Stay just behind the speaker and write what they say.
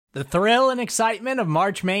The thrill and excitement of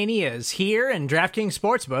March Mania is here, and DraftKings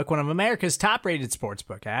Sportsbook, one of America's top-rated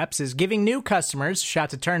sportsbook apps, is giving new customers a shot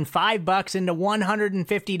to turn $5 into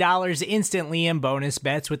 $150 instantly in bonus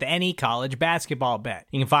bets with any college basketball bet.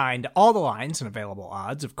 You can find all the lines and available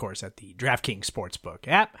odds, of course, at the DraftKings Sportsbook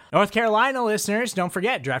app. North Carolina listeners, don't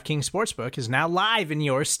forget, DraftKings Sportsbook is now live in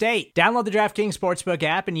your state. Download the DraftKings Sportsbook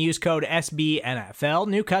app and use code SBNFL.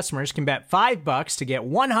 New customers can bet $5 to get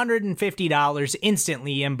 $150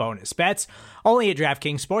 instantly in bonus bets, only at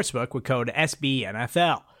DraftKings Sportsbook with code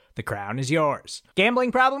SBNFL. The crown is yours.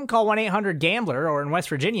 Gambling problem? Call 1-800-GAMBLER, or in West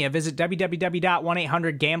Virginia, visit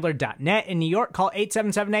www.1800gambler.net. In New York, call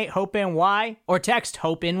 877-8-HOPE-NY or text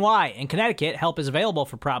HOPE-NY. In Connecticut, help is available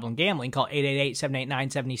for problem gambling. Call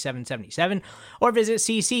 888-789-7777 or visit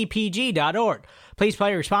ccpg.org. Please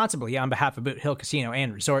play responsibly on behalf of Boot Hill Casino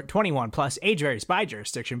and Resort. 21 plus, age varies by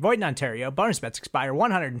jurisdiction. Void in Ontario. Bonus bets expire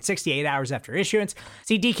 168 hours after issuance.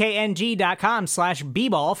 See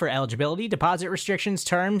dkng.com/bball for eligibility, deposit restrictions,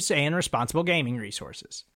 terms, and responsible gaming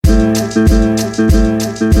resources.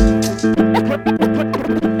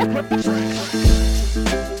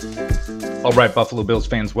 All right, Buffalo Bills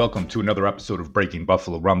fans, welcome to another episode of Breaking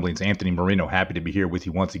Buffalo Rumblings. Anthony Marino, happy to be here with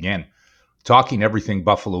you once again, talking everything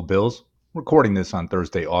Buffalo Bills. Recording this on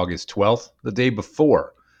Thursday, August 12th, the day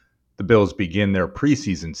before the Bills begin their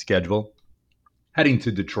preseason schedule, heading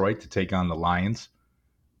to Detroit to take on the Lions.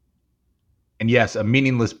 And yes, a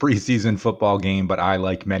meaningless preseason football game, but I,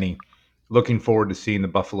 like many, looking forward to seeing the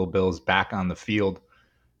Buffalo Bills back on the field.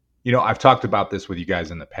 You know, I've talked about this with you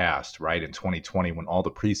guys in the past, right? In 2020, when all the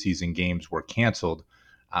preseason games were canceled,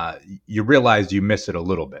 you realized you miss it a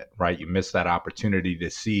little bit, right? You miss that opportunity to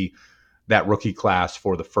see that rookie class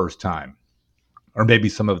for the first time, or maybe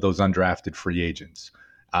some of those undrafted free agents.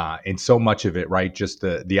 And so much of it, right? Just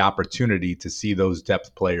the opportunity to see those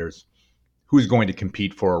depth players, who's going to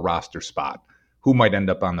compete for a roster spot, who might end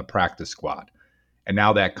up on the practice squad. And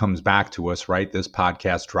now that comes back to us, right? This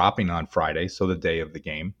podcast dropping on Friday, so the day of the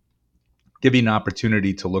game, giving an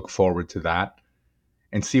opportunity to look forward to that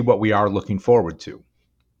and see what we are looking forward to.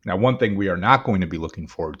 Now, one thing we are not going to be looking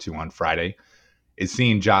forward to on Friday is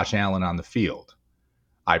seeing Josh Allen on the field.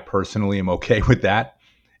 I personally am okay with that.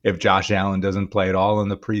 If Josh Allen doesn't play at all in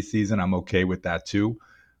the preseason, I'm okay with that too.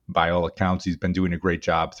 By all accounts, he's been doing a great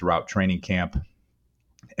job throughout training camp.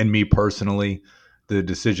 And me personally, the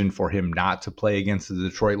decision for him not to play against the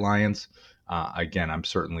Detroit Lions, again, I'm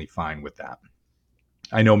certainly fine with that.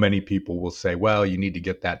 I know many people will say, well, you need to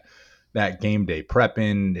get that game day prep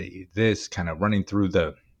in, this kind of running through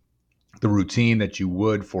the routine that you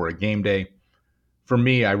would for a game day. For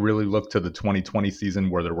me, I really look to the 2020 season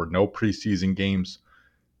where there were no preseason games,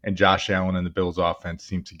 and Josh Allen and the Bills offense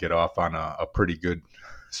seemed to get off on a pretty good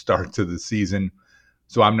start to the season.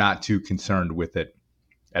 So I'm not too concerned with it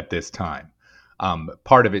at this time.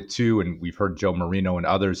 Part of it too, and we've heard Joe Marino and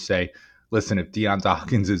others say, listen, if Dion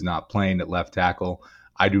Dawkins is not playing at left tackle,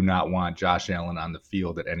 I do not want Josh Allen on the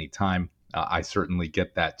field at any time. I certainly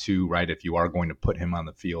get that too, right? If you are going to put him on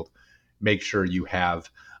the field, make sure you have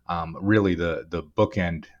really the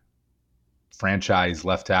bookend franchise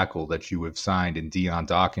left tackle that you have signed in Dion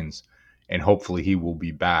Dawkins, and hopefully he will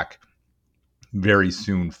be back very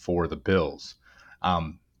soon for the Bills.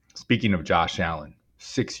 Speaking of Josh Allen,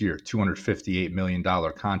 6-year, $258 million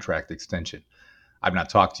contract extension. I've not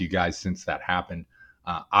talked to you guys since that happened.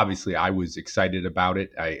 Obviously, I was excited about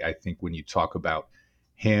it. I think when you talk about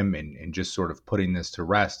him and just sort of putting this to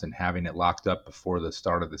rest and having it locked up before the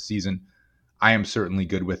start of the season, I am certainly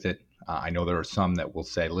good with it. I know there are some that will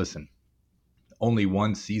say, listen, only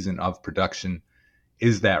one season of production.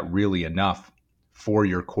 Is that really enough for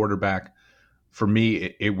your quarterback? For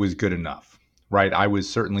me, it was good enough, right? I was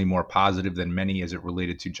certainly more positive than many as it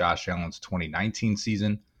related to Josh Allen's 2019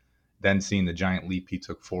 season, then seeing the giant leap he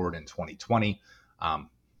took forward in 2020. I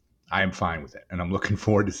am fine with it, and I'm looking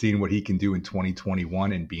forward to seeing what he can do in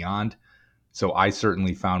 2021 and beyond. So I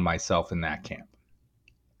certainly found myself in that camp.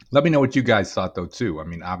 Let me know what you guys thought, though, too. I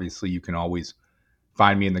mean, obviously, you can always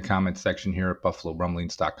find me in the comments section here at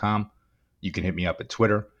BuffaloRumblings.com. You can hit me up at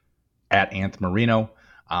Twitter, at AnthMarino.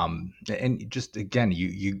 And just, again,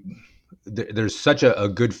 there's such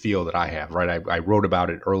a good feel that I have, right? I wrote about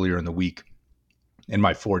it earlier in the week in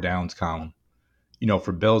my 4 Downs column. You know,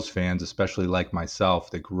 for Bills fans, especially like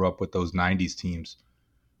myself, that grew up with those 90s teams,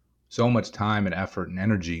 so much time and effort and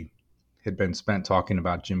energy had been spent talking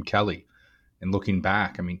about Jim Kelly. And looking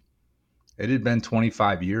back, I mean, it had been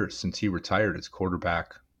 25 years since he retired as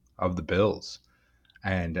quarterback of the Bills.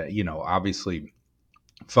 And, obviously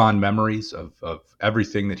fond memories of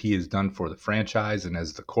everything that he has done for the franchise and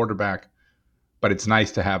as the quarterback. But it's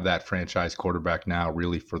nice to have that franchise quarterback now,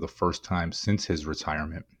 really for the first time since his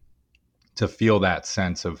retirement, to feel that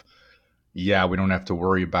sense of, yeah, we don't have to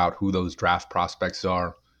worry about who those draft prospects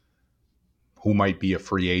are, who might be a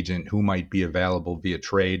free agent, who might be available via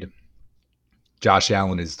trade. Josh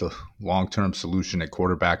Allen is the long-term solution at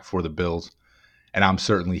quarterback for the Bills, and I'm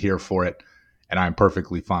certainly here for it, and I'm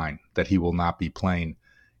perfectly fine that he will not be playing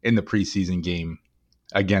in the preseason game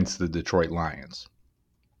against the Detroit Lions.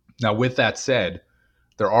 Now, with that said,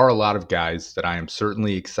 there are a lot of guys that I am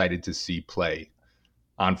certainly excited to see play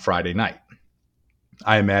on Friday night.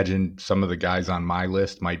 I imagine some of the guys on my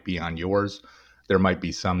list might be on yours. There might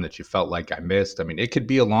be some that you felt like I missed. I mean, it could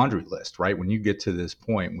be a laundry list, right? When you get to this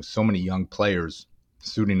point with so many young players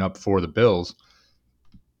suiting up for the Bills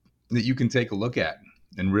that you can take a look at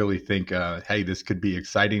and really think, hey, this could be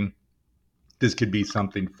exciting. This could be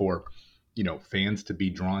something for, fans to be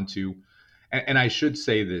drawn to. And I should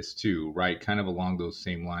say this too, right? Kind of along those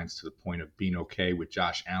same lines, to the point of being okay with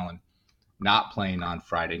Josh Allen not playing on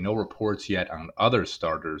Friday. No reports yet on other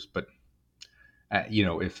starters, but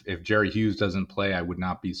if Jerry Hughes doesn't play, I would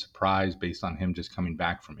not be surprised based on him just coming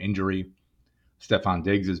back from injury. Stephon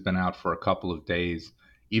Diggs has been out for a couple of days.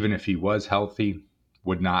 Even if he was healthy,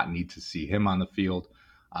 would not need to see him on the field.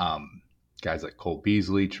 Guys like Cole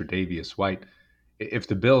Beasley, Tre'Davious White. If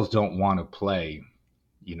the Bills don't want to play,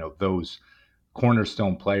 those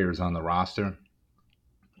cornerstone players on the roster,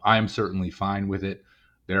 I am certainly fine with it.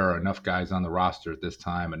 There are enough guys on the roster at this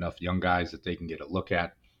time, enough young guys that they can get a look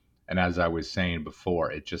at. And as I was saying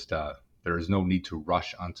before, it just there is no need to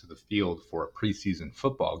rush onto the field for a preseason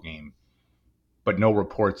football game. But no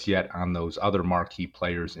reports yet on those other marquee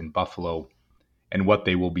players in Buffalo and what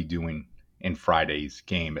they will be doing in Friday's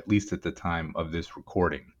game, at least at the time of this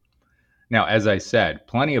recording. Now, as I said,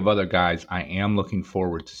 plenty of other guys I am looking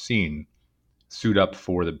forward to seeing suit up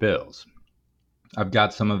for the Bills. I've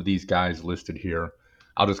got some of these guys listed here.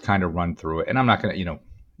 I'll just kind of run through it. And I'm not going to,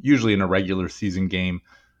 usually in a regular season game,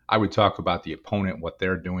 I would talk about the opponent, what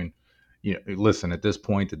they're doing. Listen, at this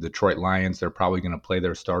point, the Detroit Lions, they're probably going to play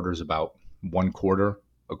their starters about one quarter,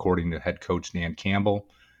 according to head coach Dan Campbell.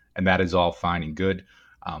 And that is all fine and good.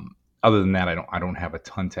 Other than that, I don't have a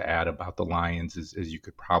ton to add about the Lions, as you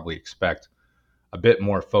could probably expect. A bit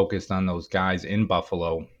more focused on those guys in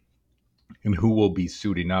Buffalo and who will be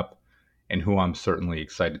suiting up and who I'm certainly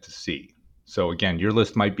excited to see. So again, your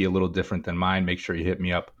list might be a little different than mine. Make sure you hit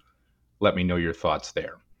me up. Let me know your thoughts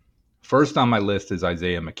there. First on my list is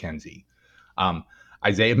Isaiah McKenzie.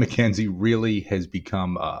 Isaiah McKenzie really has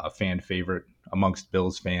become a fan favorite amongst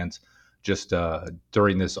Bills fans. Just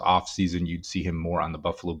during this offseason, you'd see him more on the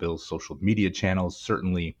Buffalo Bills social media channels.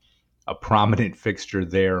 Certainly a prominent fixture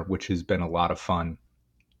there, which has been a lot of fun.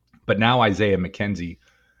 But now Isaiah McKenzie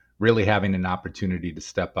really having an opportunity to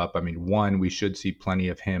step up. I mean, one, we should see plenty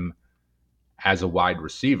of him as a wide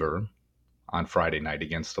receiver on Friday night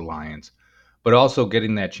against the Lions, but also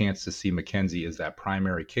getting that chance to see McKenzie as that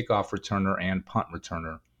primary kickoff returner and punt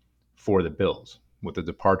returner for the Bills. With the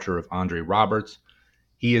departure of Andre Roberts,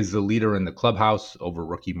 he is the leader in the clubhouse over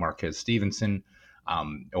rookie Marquez Stevenson,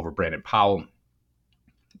 over Brandon Powell.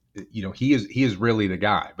 He is really the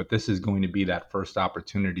guy, but this is going to be that first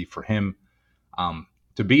opportunity for him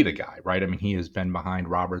to be the guy, right? I mean, he has been behind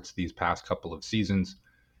Roberts these past couple of seasons,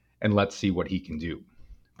 and let's see what he can do.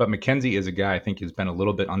 But McKenzie is a guy I think has been a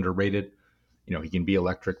little bit underrated. He can be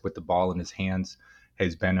electric with the ball in his hands,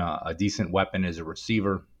 has been a decent weapon as a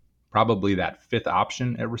receiver, probably that fifth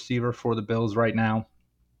option at receiver for the Bills right now,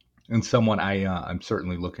 and someone I'm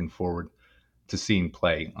certainly looking forward to seeing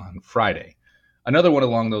play on Friday. Another one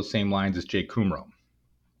along those same lines is Jake Kumerow.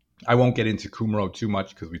 I won't get into Kumerow too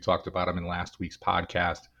much because we talked about him in last week's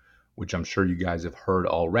podcast, which I'm sure you guys have heard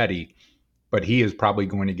already, but he is probably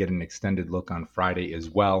going to get an extended look on Friday as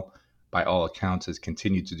well. By all accounts, has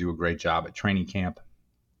continued to do a great job at training camp.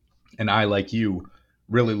 And I, like you,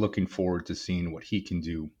 really looking forward to seeing what he can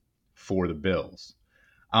do for the Bills.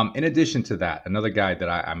 In addition to that, another guy that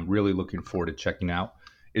I'm really looking forward to checking out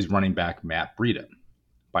is running back Matt Breida.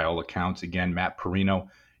 By all accounts, again, Matt Perino,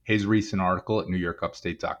 his recent article at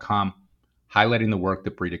NewYorkUpstate.com highlighting the work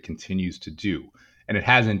that Breida continues to do. And it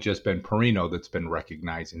hasn't just been Perino that's been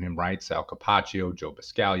recognizing him, right? Sal Capaccio, Joe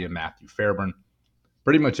Biscaglia, Matthew Fairburn.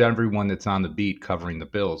 Pretty much everyone that's on the beat covering the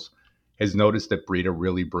Bills has noticed that Breida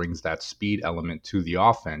really brings that speed element to the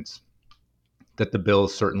offense that the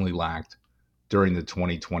Bills certainly lacked during the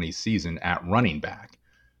 2020 season at running back.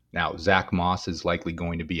 Now, Zach Moss is likely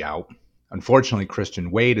going to be out. Unfortunately, Christian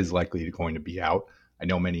Wade is likely going to be out. I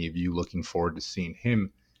know many of you looking forward to seeing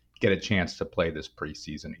him get a chance to play this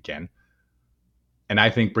preseason again. And I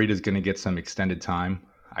think Breida is going to get some extended time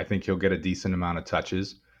I think he'll get a decent amount of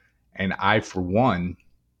touches. And I, for one,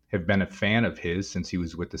 have been a fan of his since he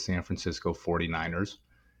was with the San Francisco 49ers.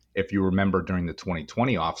 If you remember during the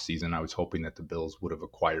 2020 offseason, I was hoping that the Bills would have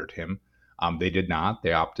acquired him. They did not.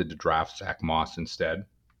 They opted to draft Zach Moss instead,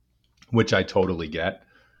 which I totally get.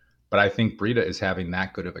 But I think Breida is having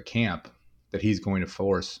that good of a camp that he's going to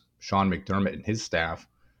force Sean McDermott and his staff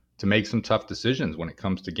to make some tough decisions when it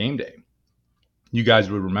comes to game day. You guys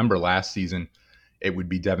would remember last season, it would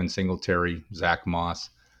be Devin Singletary, Zach Moss,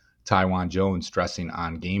 Tywan Jones stressing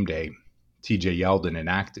on game day, TJ Yeldon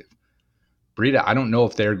inactive. Breida, I don't know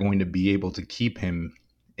if they're going to be able to keep him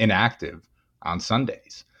inactive on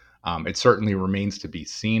Sundays. It certainly remains to be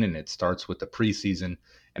seen, and it starts with the preseason,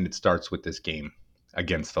 and it starts with this game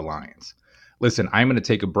against the Lions. Listen, I'm going to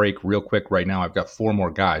take a break real quick right now. I've got 4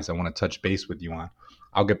 more guys I want to touch base with you on.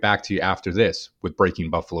 I'll get back to you after this with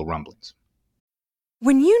Breaking Buffalo Rumblings.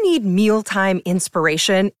 When you need mealtime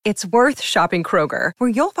inspiration, it's worth shopping Kroger, where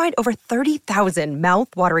you'll find over 30,000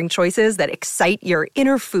 mouth-watering choices that excite your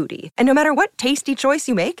inner foodie. And no matter what tasty choice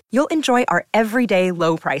you make, you'll enjoy our everyday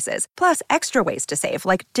low prices, plus extra ways to save,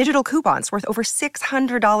 like digital coupons worth over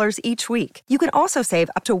 $600 each week. You can also save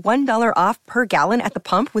up to $1 off per gallon at the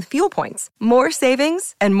pump with fuel points. More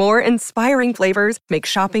savings and more inspiring flavors make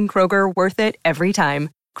shopping Kroger worth it every time.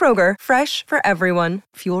 Kroger, fresh for everyone.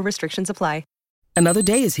 Fuel restrictions apply. Another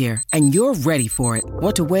day is here, and you're ready for it.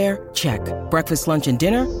 What to wear? Check. Breakfast, lunch, and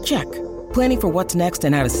dinner? Check. Planning for what's next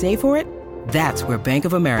and how to save for it? That's where Bank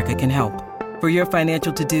of America can help. For your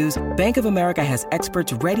financial to-dos, Bank of America has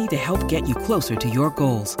experts ready to help get you closer to your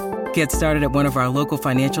goals. Get started at one of our local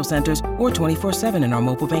financial centers or 24/7 in our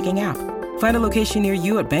mobile banking app. Find a location near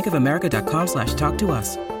you at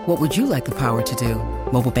bankofamerica.com/talktous. What would you like the power to do?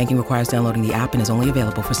 Mobile banking requires downloading the app and is only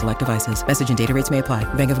available for select devices. Message and data rates may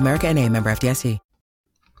apply. Bank of America N.A., member FDIC.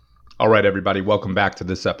 All right, everybody, welcome back to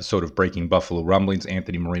this episode of Breaking Buffalo Rumblings.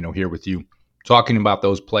 Anthony Marino here with you, talking about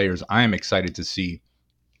those players I am excited to see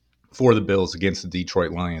for the Bills against the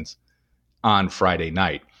Detroit Lions on Friday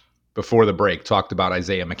night. Before the break, talked about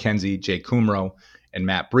Isaiah McKenzie, Jay Kumerow, and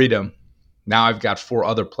Matt Breida. Now I've got 4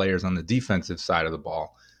 other players on the defensive side of the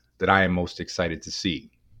ball that I am most excited to see.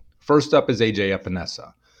 First up is A.J.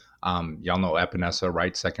 Epenesa. Y'all know Epenesa,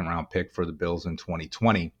 right? 2nd-round pick for the Bills in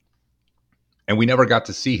 2020. And we never got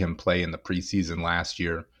to see him play in the preseason last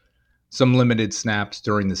year. Some limited snaps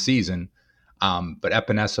during the season. But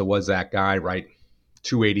Epenesa was that guy, right?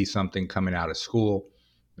 280-something coming out of school.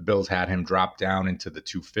 The Bills had him drop down into the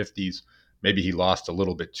 250s. Maybe he lost a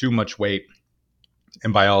little bit too much weight.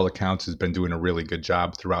 And by all accounts, has been doing a really good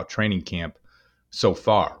job throughout training camp so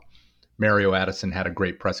far. Mario Addison had a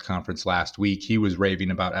great press conference last week. He was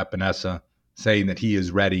raving about Epenesa, saying that he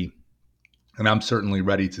is ready. And I'm certainly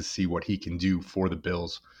ready to see what he can do for the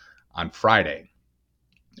Bills on Friday.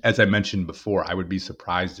 As I mentioned before, I would be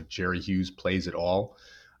surprised if Jerry Hughes plays at all.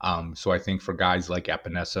 So I think for guys like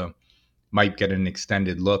Epenesa, might get an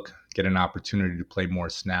extended look, get an opportunity to play more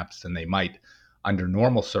snaps than they might under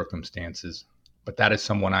normal circumstances. But that is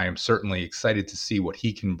someone I am certainly excited to see what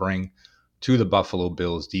he can bring to the Buffalo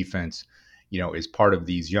Bills defense, is part of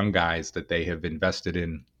these young guys that they have invested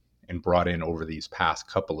in and brought in over these past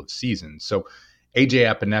couple of seasons. So A.J.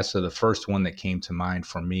 Epenesa, the first one that came to mind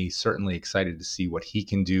for me, certainly excited to see what he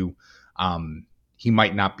can do. He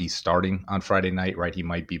might not be starting on Friday night, right? He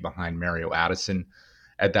might be behind Mario Addison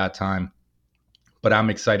at that time. But I'm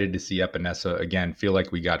excited to see Epenesa again. Feel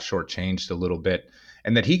like we got shortchanged a little bit,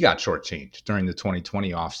 and that he got shortchanged during the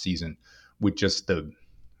 2020 offseason with just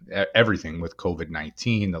everything with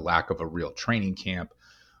COVID-19, the lack of a real training camp,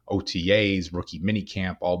 OTAs, rookie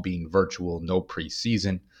minicamp, all being virtual, no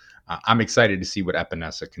preseason. I'm excited to see what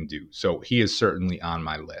Epenesa can do. So he is certainly on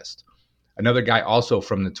my list. Another guy also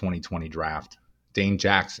from the 2020 draft, Dane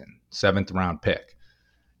Jackson, 7th-round pick.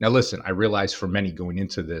 Now, listen, I realized for many going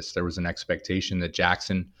into this, there was an expectation that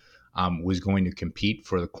Jackson was going to compete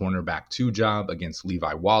for the cornerback 2 job against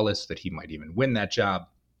Levi Wallace, that he might even win that job.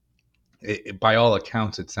 By all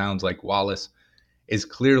accounts, it sounds like Wallace is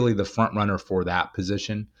clearly the front runner for that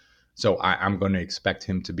position. So I'm going to expect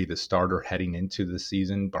him to be the starter heading into the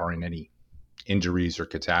season, barring any injuries or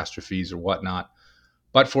catastrophes or whatnot.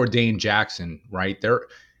 But for Dane Jackson, right there,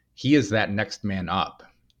 he is that next man up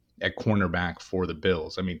at cornerback for the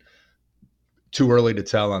Bills. I mean, too early to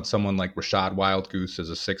tell on someone like Rashad Wildgoose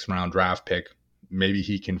as a 6th-round draft pick. Maybe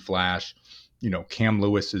he can flash. Cam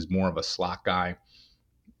Lewis is more of a slot guy.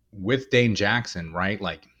 With Dane Jackson, right,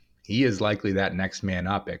 like he is likely that next man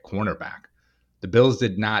up at cornerback. The Bills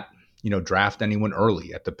did not, draft anyone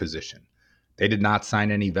early at the position. They did not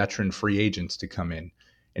sign any veteran free agents to come in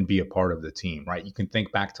and be a part of the team, right? You can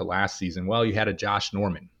think back to last season. Well, you had a Josh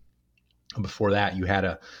Norman. Before that, you had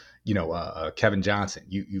a Kevin Johnson.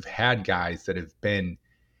 You've had guys that have been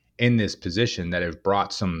in this position that have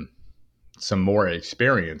brought some more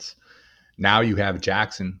experience. Now you have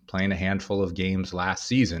Jackson playing a handful of games last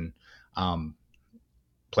season,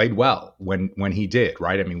 played well when he did,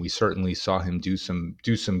 right? I mean, we certainly saw him do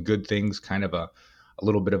some good things, kind of a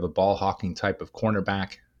little bit of a ball hawking type of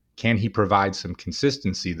cornerback. Can he provide some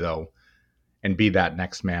consistency though, and be that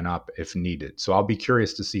next man up if needed? So I'll be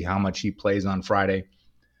curious to see how much he plays on Friday,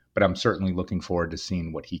 but I'm certainly looking forward to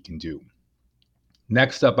seeing what he can do.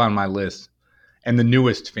 Next up on my list, and the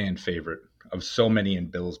newest fan favorite of so many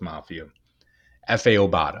in Bills Mafia, Efe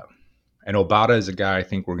Obada. And Obada is a guy I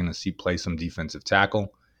think we're going to see play some defensive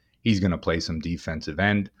tackle. He's going to play some defensive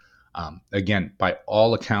end. Again, by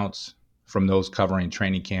all accounts from those covering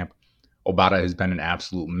training camp, Obada has been an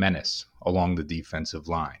absolute menace along the defensive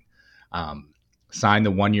line. Signed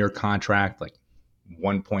the 1-year contract, like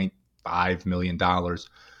 $1.5 million,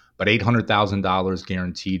 but $800,000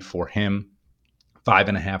 guaranteed for him.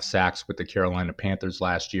 5.5 sacks with the Carolina Panthers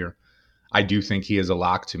last year. I do think he is a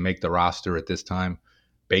lock to make the roster at this time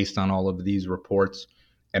based on all of these reports.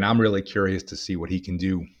 And I'm really curious to see what he can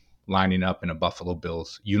do lining up in a Buffalo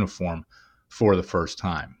Bills uniform for the first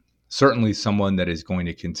time. Certainly someone that is going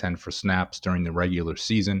to contend for snaps during the regular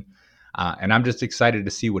season. And I'm just excited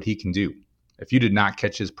to see what he can do. If you did not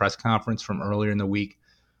catch his press conference from earlier in the week,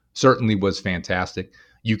 certainly was fantastic.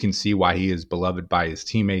 You can see why he is beloved by his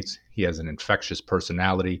teammates. He has an infectious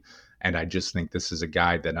personality. And I just think this is a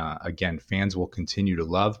guy that, again, fans will continue to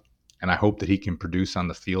love. And I hope that he can produce on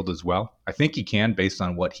the field as well. I think he can based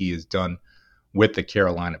on what he has done with the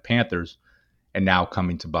Carolina Panthers and now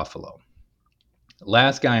coming to Buffalo.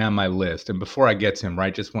 Last guy on my list, and before I get to him,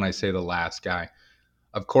 right, just when I say the last guy,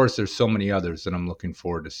 of course, there's so many others that I'm looking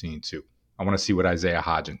forward to seeing too. I want to see what Isaiah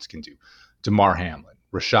Hodgins can do. Damar Hamlin,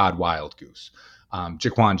 Rashad Wildgoose,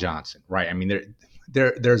 Jaquan Johnson, right? I mean,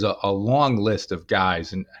 there's a long list of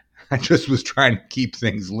guys, and I just was trying to keep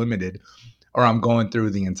things limited, or I'm going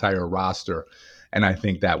through the entire roster, and I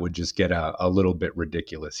think that would just get a little bit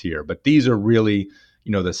ridiculous here. But these are really,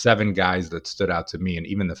 the 7 guys that stood out to me, and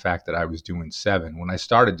even the fact that I was doing 7. When I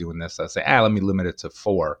started doing this, I say, let me limit it to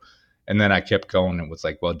 4. And then I kept going and was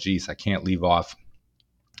like, well, geez, I can't leave off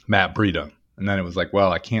Matt Breida. And then it was like,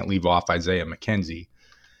 well, I can't leave off Isaiah McKenzie.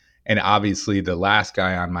 And obviously the last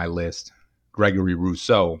guy on my list, Gregory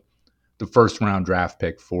Rousseau, the first-round draft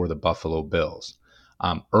pick for the Buffalo Bills.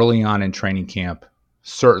 Early on in training camp,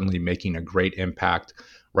 certainly making a great impact,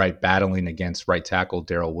 right, battling against right tackle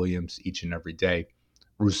Darrell Williams each and every day.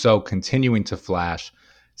 Rousseau continuing to flash.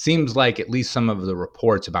 Seems like at least some of the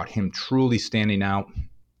reports about him truly standing out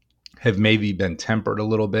have maybe been tempered a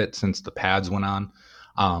little bit since the pads went on.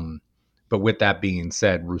 But with that being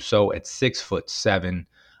said, Rousseau at 6'7",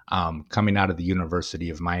 coming out of the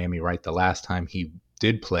University of Miami, right? The last time he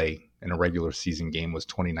did play in a regular season game was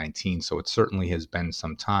 2019, so it certainly has been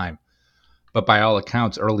some time. But by all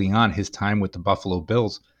accounts, early on, his time with the Buffalo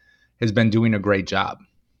Bills has been doing a great job.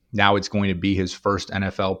 Now it's going to be his first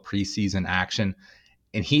NFL preseason action,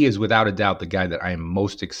 and he is without a doubt the guy that I am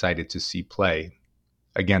most excited to see play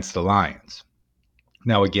against the Lions.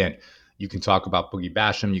 Now, again, you can talk about Boogie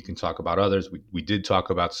Basham, you can talk about others. We did talk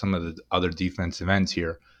about some of the other defensive ends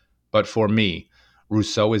here. But for me,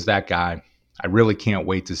 Rousseau is that guy. I really can't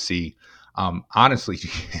wait to see. Honestly,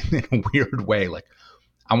 in a weird way, like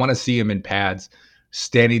I want to see him in pads,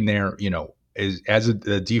 standing there, as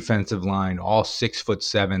a defensive line, all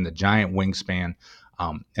 6'7", the giant wingspan,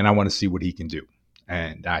 and I want to see what he can do.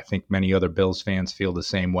 And I think many other Bills fans feel the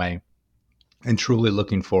same way, and truly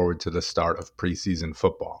looking forward to the start of preseason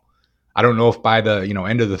football. I don't know if by the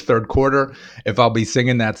end of the third quarter, if I'll be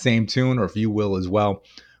singing that same tune or if you will as well.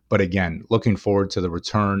 But again, looking forward to the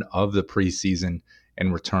return of the preseason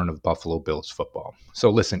and return of Buffalo Bills football. So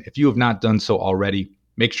listen, if you have not done so already,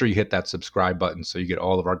 make sure you hit that subscribe button so you get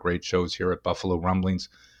all of our great shows here at Buffalo Rumblings.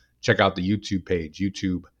 Check out the YouTube page,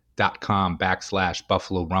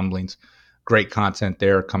 youtube.com/Buffalo Rumblings. Great content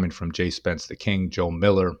there coming from Jay Spence the King, Joe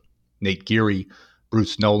Miller, Nate Geary,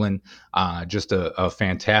 Bruce Nolan. Just a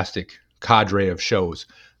fantastic cadre of shows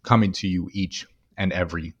coming to you each and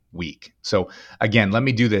every week. So again, let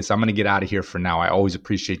me do this. I'm going to get out of here for now. I always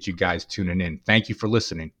appreciate you guys tuning in. Thank you for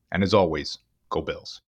listening. And as always, go Bills.